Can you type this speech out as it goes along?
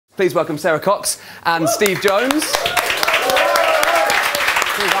Please welcome Sara Cox and Steve Jones.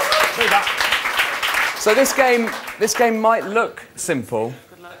 So this game might look simple.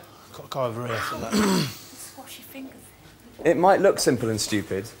 Got to go over here for that. Wash your fingers. It might look simple and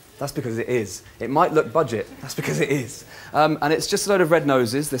stupid. That's because it is. It might look budget. That's because it is. And it's just a load of red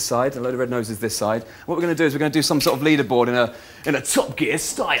noses this side, and a load of red noses this side. What we're going to do is we're going to do some sort of leaderboard in a Top Gear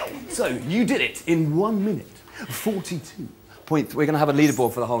style. So you did it in 1 minute, 42. We're going to have a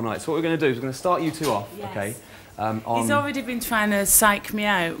leaderboard for the whole night. So what we're going to do is we're going to start you two off, Yes. okay? He's already been trying to psych me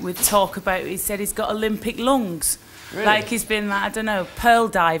out with talk about, he said he's got Olympic lungs. Really? Like he's been, like, I don't know, pearl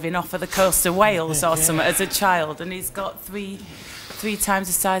diving off of the coast of Wales or something as a child, and he's got three times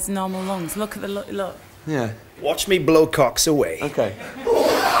the size of normal lungs. Look at the look. Yeah. Watch me blow cocks away. Okay.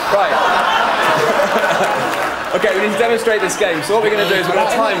 Right. Okay, we need to demonstrate this game. So what we're going to do is we're going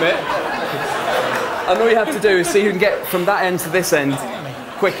to time it. And all you have to do is see who can get from that end to this end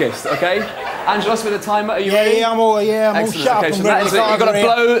quickest, okay? Angelos with a timer, are you ready? Yeah, I'm all Excellent. sharp. Okay, so that is it. You've got to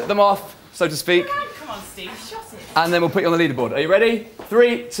blow them off, so to speak. Come on, Steve, shut it. And then we'll put you on the leaderboard. Are you ready?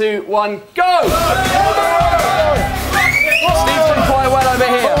 3, 2, 1, go! Steve's doing quite well over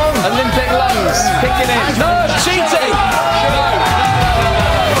here. Olympic lungs, kicking in. No, cheating!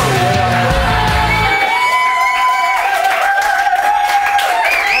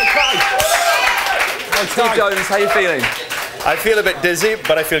 Steve Jones, how are you feeling? I feel a bit dizzy,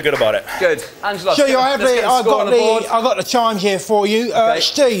 but I feel good about it. Good. Angela, So I've got the times here for you. Okay.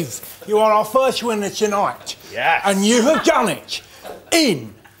 Steve, you are our first winner tonight. Yes. And you have done it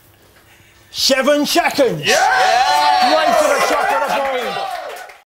in 7 seconds. Yeah! Right to the top.